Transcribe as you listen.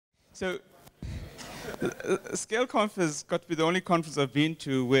So ScaleConf has got to be the only conference I've been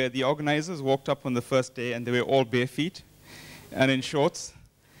to where the organizers walked up on the first day and they were all bare feet and in shorts.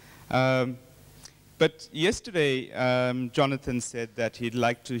 But yesterday, Jonathan said that he'd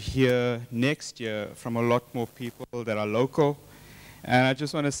like to hear next year from a lot more people that are local. And I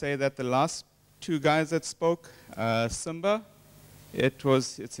just want to say that the last two guys that spoke, Simba,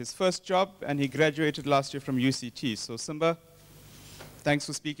 it's his first job, and he graduated last year from UCT. So Simba, thanks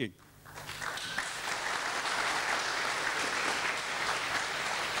for speaking.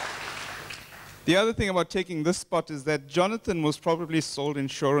 The other thing about taking this spot is that Jonathan was probably sold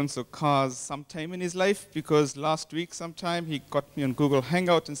insurance or cars sometime in his life, because last week sometime he got me on Google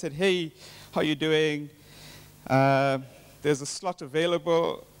Hangout and said, hey, how you doing? There's a slot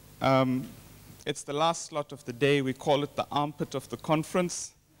available. It's the last slot of the day. We call it the armpit of the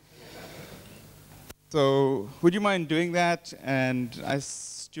conference. So would you mind doing that? And I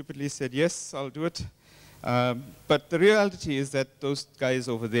stupidly said, yes, I'll do it. But the reality is that those guys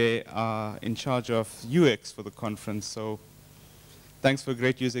over there are in charge of UX for the conference. So thanks for a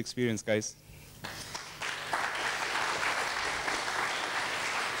great user experience, guys.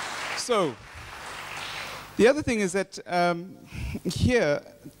 So the other thing is that here,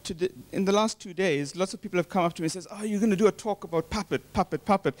 in the last 2 days, lots of people have come up to me and says, oh, you're going to do a talk about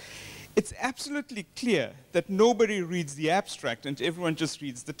Puppet. It's absolutely clear that nobody reads the abstract and everyone just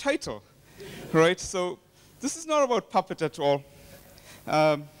reads the title, right? So this is not about Puppet at all,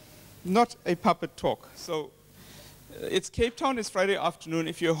 not a Puppet talk. So it's Cape Town, it's Friday afternoon.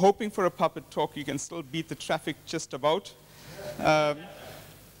 If you're hoping for a Puppet talk, you can still beat the traffic just about.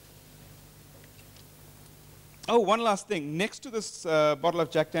 Oh, one last thing. Next to this bottle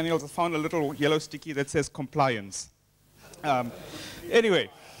of Jack Daniels, I found a little yellow sticky that says compliance. Anyway,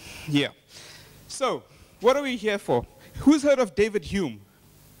 yeah. So, what are we here for? Who's heard of David Hume?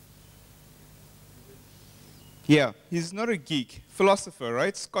 Yeah, he's not a geek. Philosopher,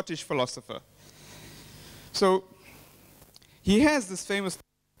 right? Scottish philosopher. So, he has this famous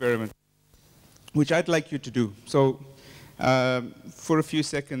experiment, which I'd like you to do. So, for a few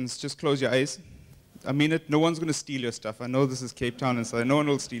seconds, just close your eyes. A minute, no one's going to steal your stuff. I know this is Cape Town, and so no one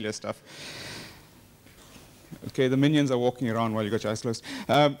will steal your stuff. Okay, the minions are walking around while you got your eyes closed.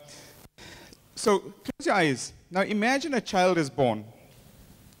 So close your eyes. Now imagine a child is born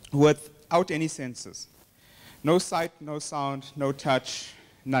without any senses. No sight, no sound, no touch,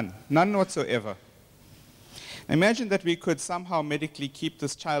 none. None whatsoever. Imagine that we could somehow medically keep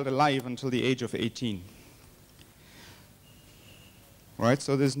this child alive until the age of 18. Right,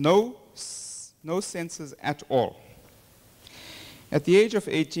 so there's no senses at all. At the age of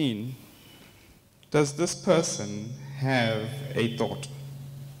 18, does this person have a thought?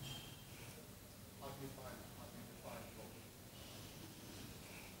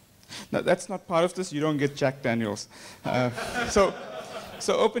 No, that's not part of this. You don't get Jack Daniels. So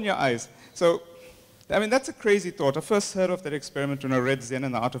open your eyes. So, I mean, that's a crazy thought. I first heard of that experiment when I read Zen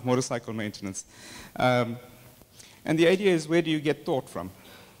and the Art of Motorcycle Maintenance. And the idea is, where do you get thought from?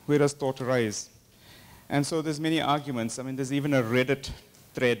 Where does thought arise? And so there's many arguments. I mean, there's even a Reddit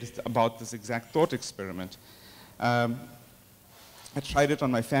thread about this exact thought experiment. I tried it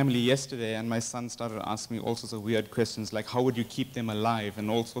on my family yesterday, and my son started asking me all sorts of weird questions, like how would you keep them alive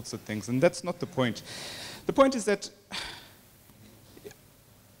and all sorts of things. And that's not the point. The point is that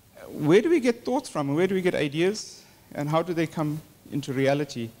where do we get thoughts from, and where do we get ideas, and how do they come into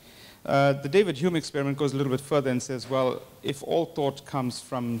reality? The David Hume experiment goes a little bit further and says, well, if all thought comes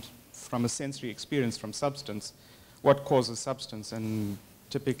from a sensory experience, from substance, what causes substance? And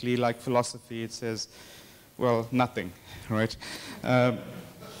typically, like philosophy, it says, well, nothing, right?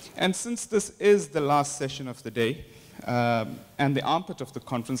 And since this is the last session of the day, and the armpit of the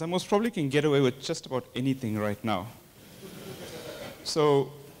conference, I most probably can get away with just about anything right now.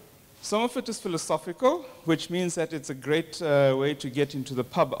 So some of it is philosophical, which means that it's a great way to get into the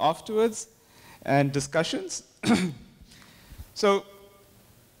pub afterwards and discussions. So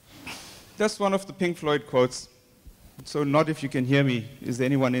that's one of the Pink Floyd quotes. So nod if you can hear me. Is there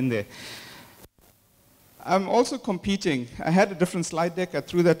anyone in there? I'm also competing. I had a different slide deck. I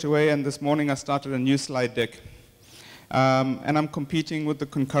threw that away, and this morning I started a new slide deck. And I'm competing with the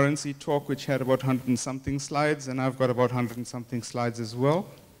concurrency talk, which had about 100 and something slides, and I've got about 100 and something slides as well.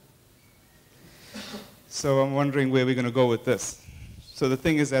 So I'm wondering where we're going to go with this. So the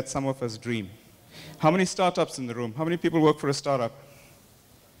thing is that some of us dream. How many startups in the room? How many people work for a startup?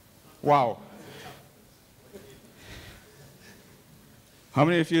 Wow. How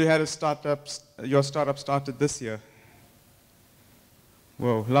many of you had a startup, your startup started this year?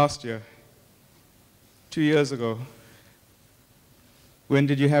 Whoa, last year? 2 years ago? When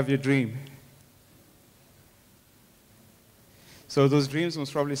did you have your dream? So those dreams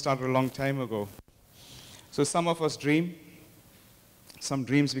most probably started a long time ago. So some of us dream, some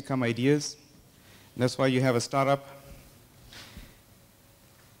dreams become ideas. That's why you have a startup.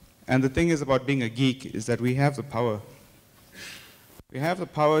 And the thing is about being a geek is that we have the power. We have the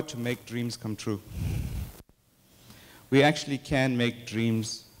power to make dreams come true. We actually can make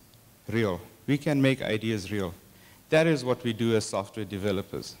dreams real. We can make ideas real. That is what we do as software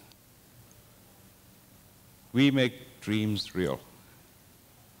developers. We make dreams real.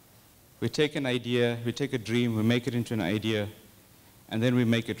 We take an idea, we take a dream, we make it into an idea, and then we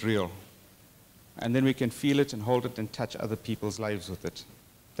make it real. And then we can feel it and hold it and touch other people's lives with it.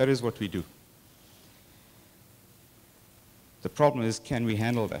 That is what we do. The problem is, can we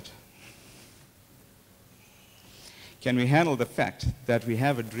handle that? Can we handle the fact that we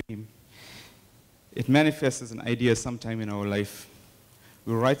have a dream? It manifests as an idea sometime in our life.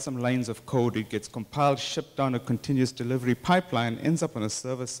 We write some lines of code, it gets compiled, shipped down a continuous delivery pipeline, ends up on a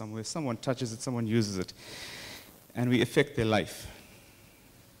server somewhere, someone touches it, someone uses it, and we affect their life.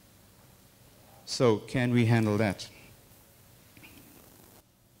 So, can we handle that?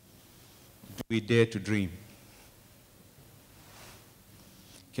 Do we dare to dream?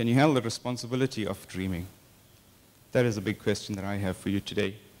 Can you handle the responsibility of dreaming? That is a big question that I have for you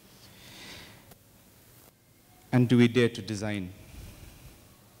today. And do we dare to design?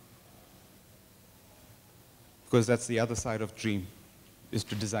 Because that's the other side of dream, is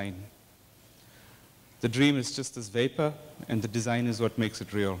to design. The dream is just this vapor, and the design is what makes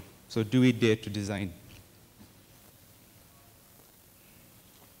it real. So do we dare to design?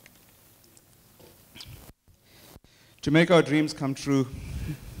 To make our dreams come true,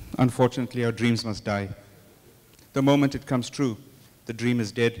 unfortunately, our dreams must die. The moment it comes true, the dream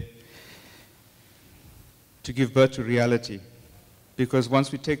is dead. To give birth to reality. Because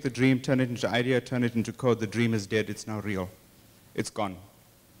once we take the dream, turn it into idea, turn it into code, the dream is dead, it's now real. It's gone.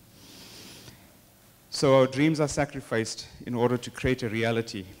 So our dreams are sacrificed in order to create a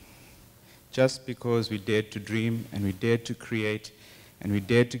reality. Just because we dared to dream, and we dared to create, and we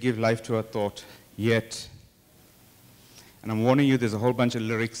dared to give life to our thought, yet. And I'm warning you, there's a whole bunch of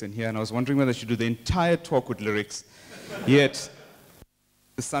lyrics in here, and I was wondering whether I should do the entire talk with lyrics. Yet,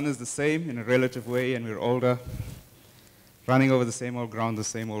 the sun is the same in a relative way, and we're older, running over the same old ground, the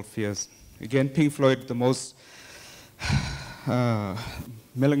same old fears. Again, Pink Floyd, the most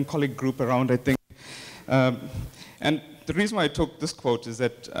melancholic group around, I think. And the reason why I took this quote is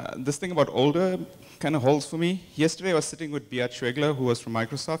that this thing about older kind of holds for me. Yesterday, I was sitting with Beat Schwegler, who was from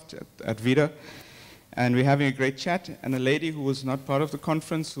Microsoft at Vida, and we're having a great chat, and a lady who was not part of the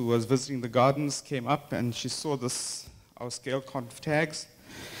conference, who was visiting the gardens, came up, and she saw our ScaleConf tags,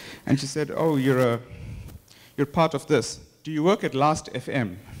 and she said, oh, you're part of this. Do you work at Last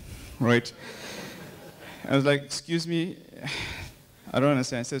FM? Right? I was like, excuse me, I don't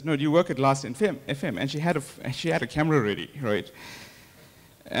understand. I said, no, do you work at Last FM? And she had a camera ready, right?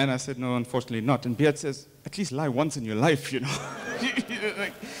 And I said, no, unfortunately not. And Beat says, at least lie once in your life, you know.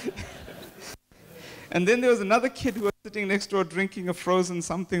 Like, and then there was another kid who was sitting next door drinking a frozen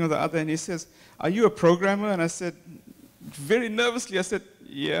something or the other, and he says, are you a programmer? And I said, very nervously, I said,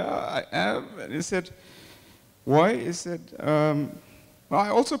 yeah, I am. And he said, why? He said, well, I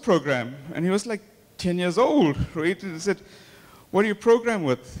also program. And he was like 10 years old, right? And he said, what do you program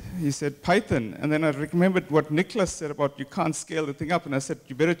with? He said, Python. And then I remembered what Nicholas said about you can't scale the thing up, and I said,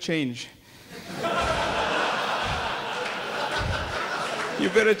 you better change. You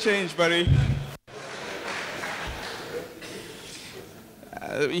better change, buddy.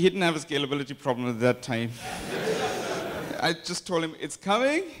 He didn't have a scalability problem at that time. I just told him, it's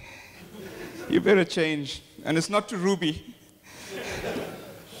coming, you better change. And it's not to Ruby.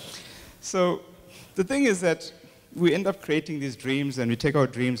 So the thing is that we end up creating these dreams, and we take our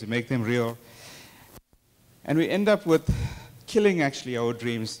dreams, we make them real. And we end up with killing, actually, our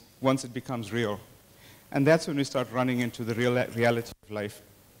dreams once it becomes real. And that's when we start running into the reality of life.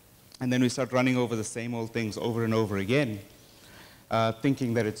 And then we start running over the same old things over and over again.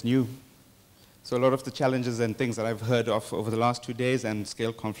 Thinking that it's new. So a lot of the challenges and things that I've heard of over the last 2 days and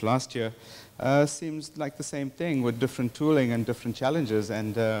ScaleConf last year seems like the same thing with different tooling and different challenges.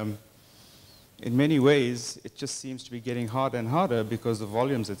 And in many ways, it just seems to be getting harder and harder because the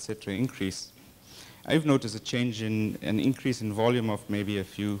volumes, etc., increase. I've noticed a change in an increase in volume of maybe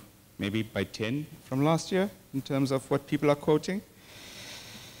maybe by 10 from last year in terms of what people are quoting.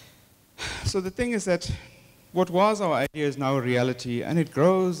 So the thing is that what was our idea is now a reality, and it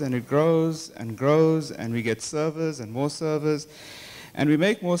grows and it grows and grows, and we get servers and more servers, and we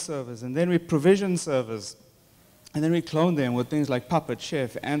make more servers, and then we provision servers. And then we clone them with things like Puppet,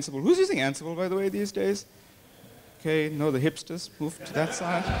 Chef, Ansible. Who's using Ansible, by the way, these days? Okay, no, the hipsters moved to that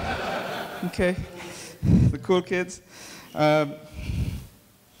side. Okay, the cool kids.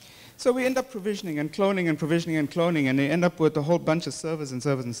 So we end up provisioning and cloning and provisioning and cloning, and we end up with a whole bunch of servers and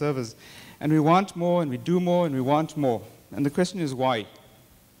servers and servers. And we want more, and we do more, and we want more. And the question is why?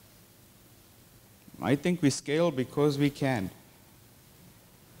 I think we scale because we can.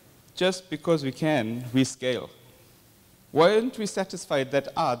 Just because we can, we scale. Why aren't we satisfied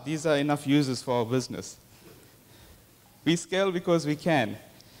that, these are enough users for our business? We scale because we can,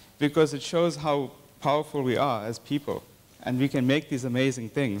 because it shows how powerful we are as people, and we can make these amazing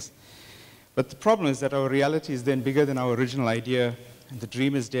things. But the problem is that our reality is then bigger than our original idea, and the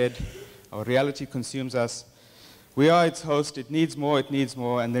dream is dead. Our reality consumes us. We are its host. It needs more,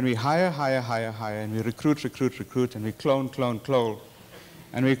 and then we hire, and we recruit, and we clone,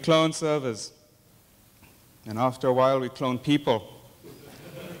 and we clone servers. And after a while, we clone people,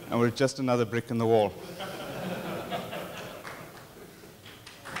 and we're just another brick in the wall.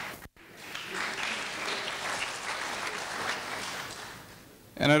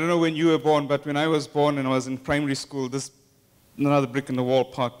 And I don't know when you were born, but when I was born and I was in primary school, this another brick in the wall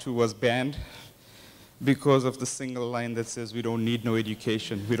part 2 was banned because of the single line that says we don't need no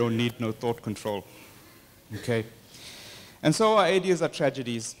education, we don't need no thought control. Okay? And so our ideas are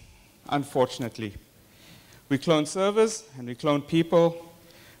tragedies, unfortunately. We clone servers and we clone people.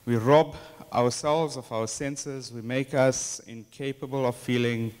 We rob ourselves of our senses. We make us incapable of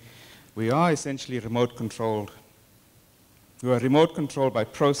feeling. We are essentially remote controlled. We are remote controlled by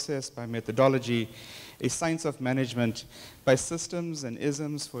process, by methodology, a science of management, by systems and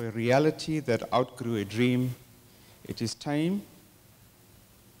isms for a reality that outgrew a dream. It is time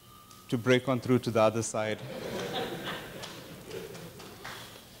to break on through to the other side.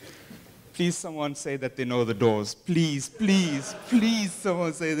 Please, someone say that they know the doors. Please, please, please,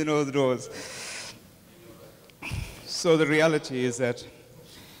 someone say they know the doors. So the reality is that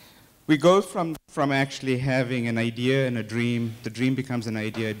we go from actually having an idea and a dream. The dream becomes an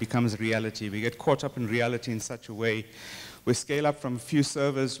idea. It becomes reality. We get caught up in reality in such a way. We scale up from a few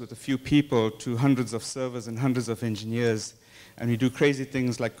servers with a few people to hundreds of servers and hundreds of engineers. And we do crazy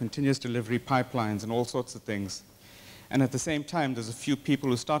things like continuous delivery pipelines and all sorts of things. And at the same time, there's a few people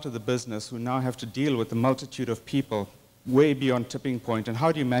who started the business who now have to deal with a multitude of people way beyond tipping point. And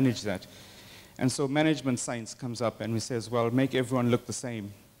how do you manage that? And so management science comes up and we say, well, make everyone look the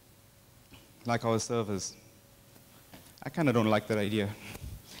same, like our servers. I kind of don't like that idea.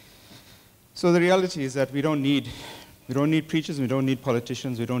 So the reality is that we don't need preachers, we don't need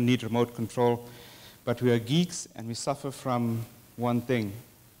politicians, we don't need remote control, but we are geeks and we suffer from one thing: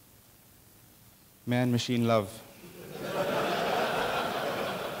 man-machine love.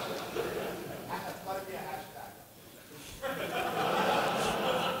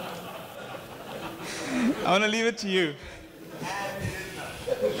 I want to leave it to you.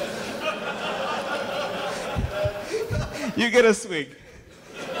 You get a swig.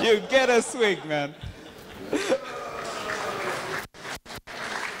 You get a swig, man.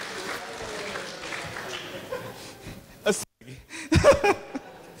 A swig.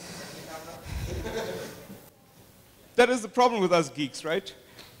 That is the problem with us geeks, right?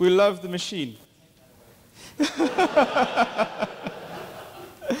 We love the machine.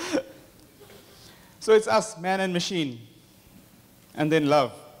 So it's us, man and machine, and then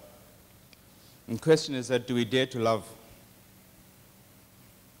love. And the question is that, do we dare to love?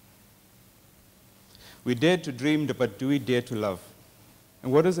 We dare to dream, but do we dare to love?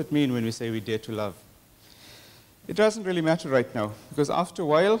 And what does it mean when we say we dare to love? It doesn't really matter right now, because after a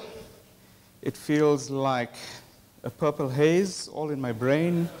while, it feels like a purple haze all in my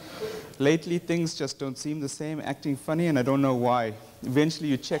brain. Lately, things just don't seem the same, acting funny, and I don't know why. Eventually,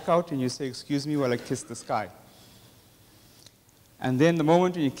 you check out and you say, excuse me while I kiss the sky. And then the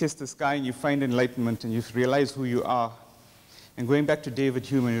moment when you kiss the sky and you find enlightenment and you realize who you are, and going back to David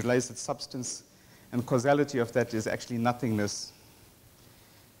Hume, you realize that substance and causality of that is actually nothingness.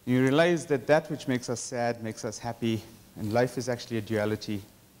 You realize that that which makes us sad makes us happy, and life is actually a duality.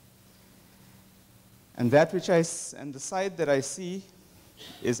 And that which and the side that I see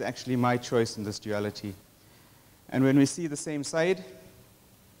is actually my choice in this duality. And when we see the same side,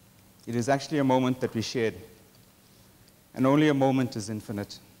 it is actually a moment that we shared. And only a moment is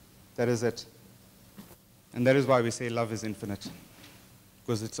infinite. That is it. And that is why we say love is infinite.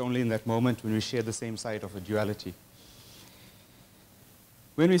 Because it's only in that moment when we share the same side of a duality.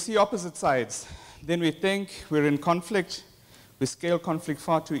 When we see opposite sides, then we think we're in conflict. We scale conflict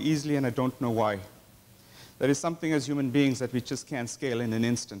far too easily, and I don't know why. There is something as human beings that we just can't scale in an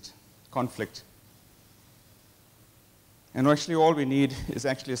instant: conflict. And actually all we need is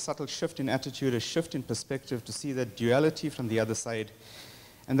actually a subtle shift in attitude, a shift in perspective to see that duality from the other side.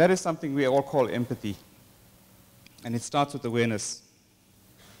 And that is something we all call empathy. And it starts with awareness.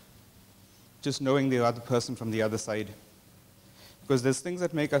 Just knowing the other person from the other side. Because there's things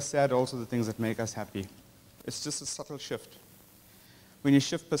that make us sad, also the things that make us happy. It's just a subtle shift. When you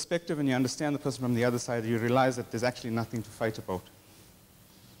shift perspective and you understand the person from the other side, you realize that there's actually nothing to fight about.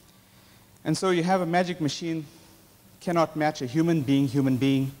 And so you have a magic machine, cannot match a human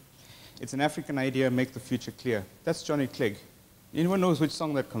being. It's an African idea, make the future clear. That's Johnny Clegg. Anyone knows which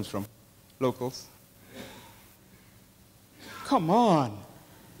song that comes from? Locals? Come on.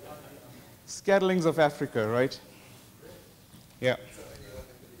 Scatterlings of Africa, right? Yeah.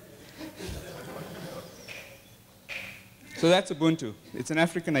 So that's Ubuntu. It's an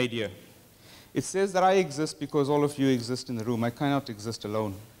African idea. It says that I exist because all of you exist in the room. I cannot exist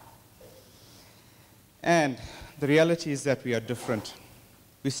alone. And the reality is that we are different.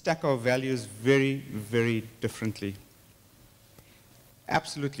 We stack our values very, very differently.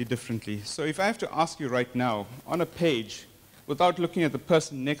 Absolutely differently. So if I have to ask you right now, on a page, without looking at the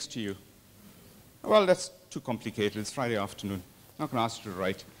person next to you, well, that's too complicated. It's Friday afternoon. I'm not going to ask you to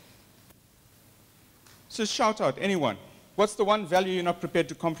write. So shout out, anyone. What's the one value you're not prepared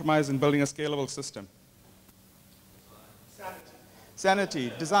to compromise in building a scalable system? Sanity.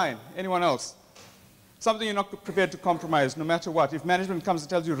 Sanity, design. Anyone else? Something you're not prepared to compromise, no matter what. If management comes and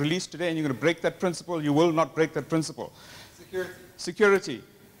tells you release today and you're going to break that principle, you will not break that principle. Security. Security.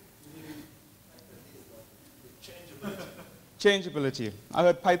 Changeability. I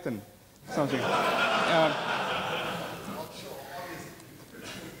heard Python. Something.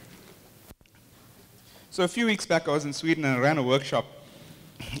 So a few weeks back, I was in Sweden and I ran a workshop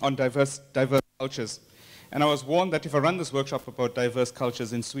on diverse cultures. And I was warned that if I run this workshop about diverse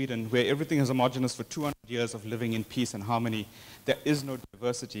cultures in Sweden, where everything is homogeneous for 200 years of living in peace and harmony, there is no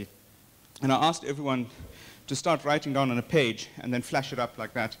diversity. And I asked everyone to start writing down on a page and then flash it up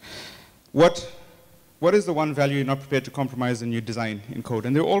like that. What is the one value you're not prepared to compromise in your design in code?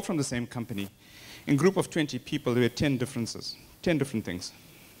 And they're all from the same company. In a group of 20 people, there were 10 differences, 10 different things.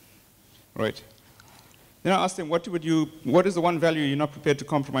 Right? Then I asked them, what is the one value you're not prepared to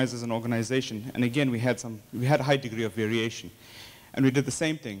compromise as an organization? And again, we had a high degree of variation. And we did the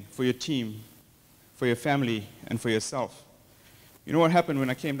same thing for your team, for your family, and for yourself. You know what happened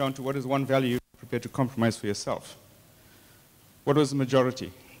when I came down to what is one value you're not prepared to compromise for yourself? What was the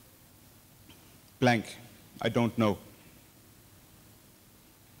majority? Blank. I don't know.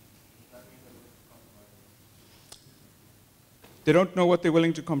 They don't know what they're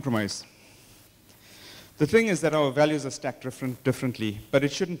willing to compromise. The thing is that our values are stacked differently, but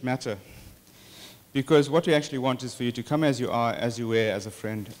it shouldn't matter. Because what we actually want is for you to come as you are, as you were, as a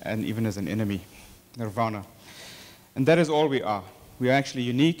friend, and even as an enemy. Nirvana. And that is all we are. We are actually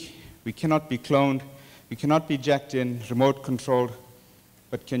unique. We cannot be cloned. We cannot be jacked in, remote controlled.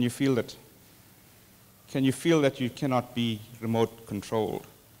 But can you feel it? Can you feel that you cannot be remote controlled?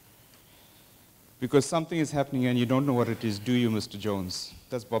 Because something is happening and you don't know what it is, do you, Mr. Jones?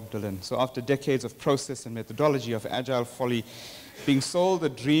 That's Bob Dylan. So after decades of process and methodology of agile folly, being sold the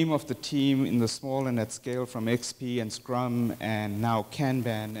dream of the team in the small and at scale from XP and Scrum and now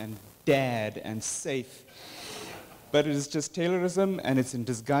Kanban and DAD and SAFe. But it is just Taylorism and it's in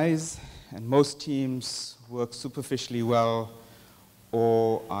disguise, and most teams work superficially well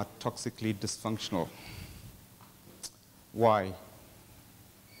or are toxically dysfunctional. Why?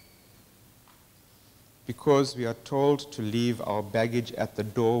 Because we are told to leave our baggage at the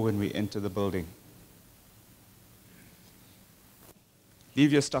door when we enter the building.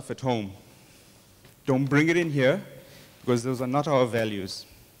 Leave your stuff at home. Don't bring it in here, because those are not our values.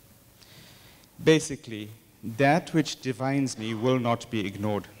 Basically, that which defines me will not be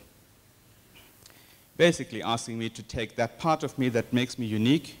ignored. Basically asking me to take that part of me that makes me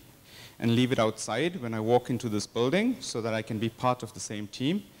unique and leave it outside when I walk into this building so that I can be part of the same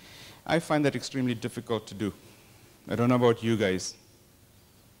team. I find that extremely difficult to do. I don't know about you guys.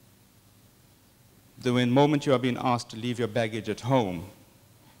 The moment you are being asked to leave your baggage at home,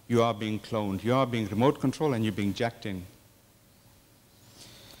 you are being cloned. You are being remote controlled and you're being jacked in.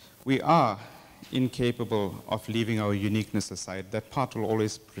 We are incapable of leaving our uniqueness aside. That part will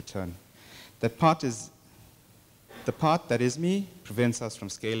always return. That part is, the part that is me prevents us from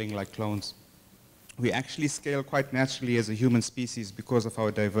scaling like clones. We actually scale quite naturally as a human species because of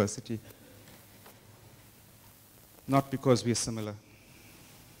our diversity. Not because we are similar.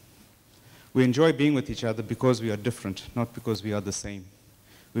 We enjoy being with each other because we are different, not because we are the same.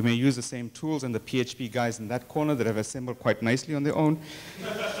 We may use the same tools and the PHP guys in that corner that have assembled quite nicely on their own.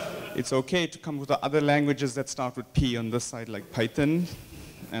 It's okay to come with the other languages that start with P on this side, like Python,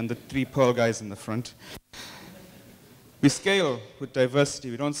 and the 3 Perl guys in the front. We scale with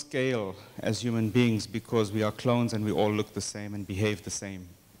diversity. We don't scale as human beings because we are clones and we all look the same and behave the same.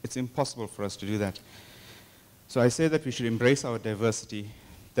 It's impossible for us to do that. So I say that we should embrace our diversity.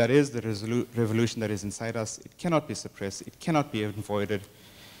 That is the revolution that is inside us. It cannot be suppressed. It cannot be avoided.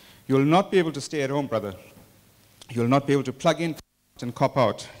 You will not be able to stay at home, brother. You will not be able to plug in and cop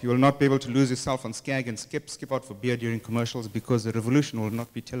out. You will not be able to lose yourself on Skag and skip out for beer during commercials because the revolution will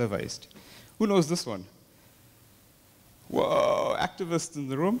not be televised. Who knows this one? Whoa, activists in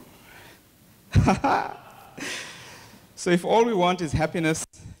the room? So if all we want is happiness,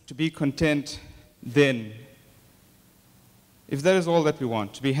 to be content, then, if that is all that we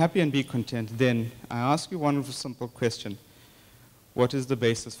want, to be happy and be content, then I ask you one simple question. What is the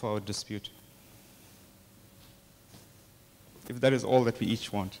basis for our dispute? If that is all that we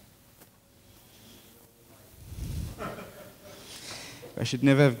each want. I should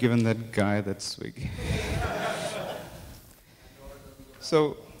never have given that guy that swig.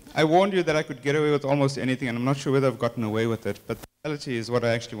 So I warned you that I could get away with almost anything, and I'm not sure whether I've gotten away with it, but the reality is what I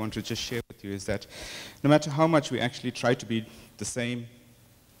actually want to just share with you is that no matter how much we actually try to be the same,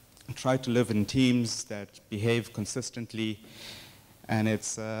 try to live in teams that behave consistently, and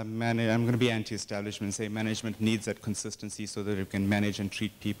it's, I'm going to be anti-establishment, say management needs that consistency so that it can manage and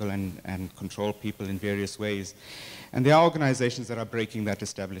treat people and control people in various ways. And there are organizations that are breaking that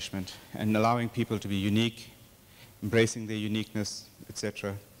establishment and allowing people to be unique, embracing their uniqueness,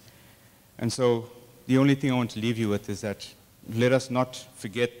 etc. And so the only thing I want to leave you with is that let us not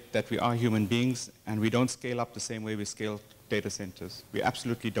forget that we are human beings and we don't scale up the same way we scale data centers. We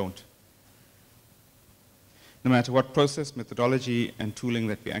absolutely don't. No matter what process, methodology, and tooling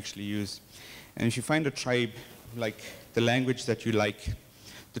that we actually use. And if you find a tribe, like the language that you like,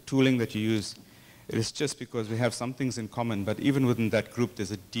 the tooling that you use, it is just because we have some things in common, but even within that group,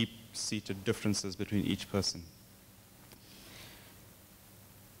 there's a deep-seated differences between each person.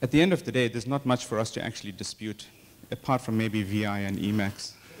 At the end of the day, there's not much for us to actually dispute, apart from maybe VI and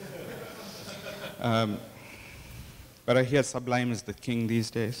Emacs. But I hear Sublime is the king these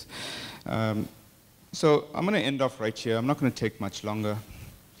days. So I'm going to end off right here. I'm not going to take much longer.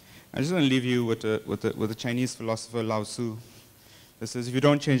 I just want to leave you with a Chinese philosopher, Lao Tzu, that says, if you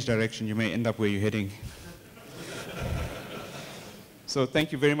don't change direction, you may end up where you're heading. So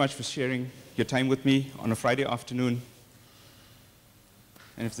thank you very much for sharing your time with me on a Friday afternoon.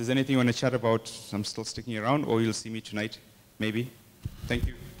 And if there's anything you want to chat about, I'm still sticking around, or you'll see me tonight, maybe. Thank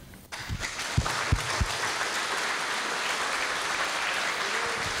you.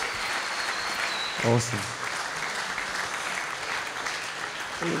 Awesome.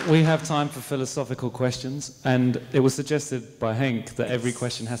 We have time for philosophical questions, and it was suggested by Henk that every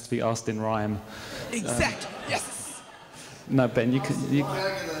question has to be asked in rhyme. Exactly, yes! No, Ben, you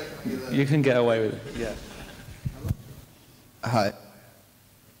can get away with it. Yeah. Hi.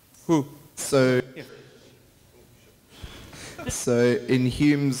 Who? So in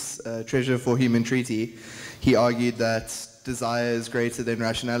Hume's Treasure for Human Treaty, he argued that desire is greater than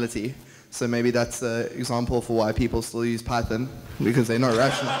rationality. So maybe that's an example for why people still use Python, because they're not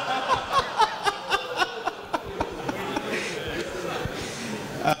rational.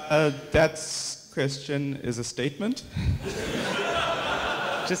 That question is a statement.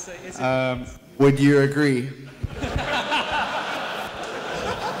 Just say, is it? Would you agree?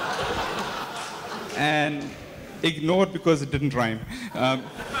 And ignored because it didn't rhyme.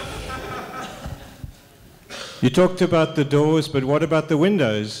 You talked about the doors, but what about the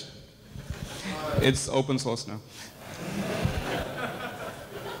windows? It's open source now.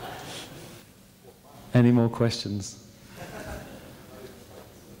 Any more questions?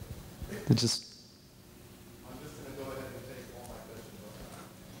 Just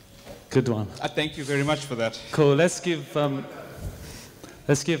good one. Thank you very much for that. Cool. Let's give him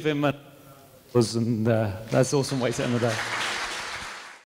a. And that's awesome way to end the day.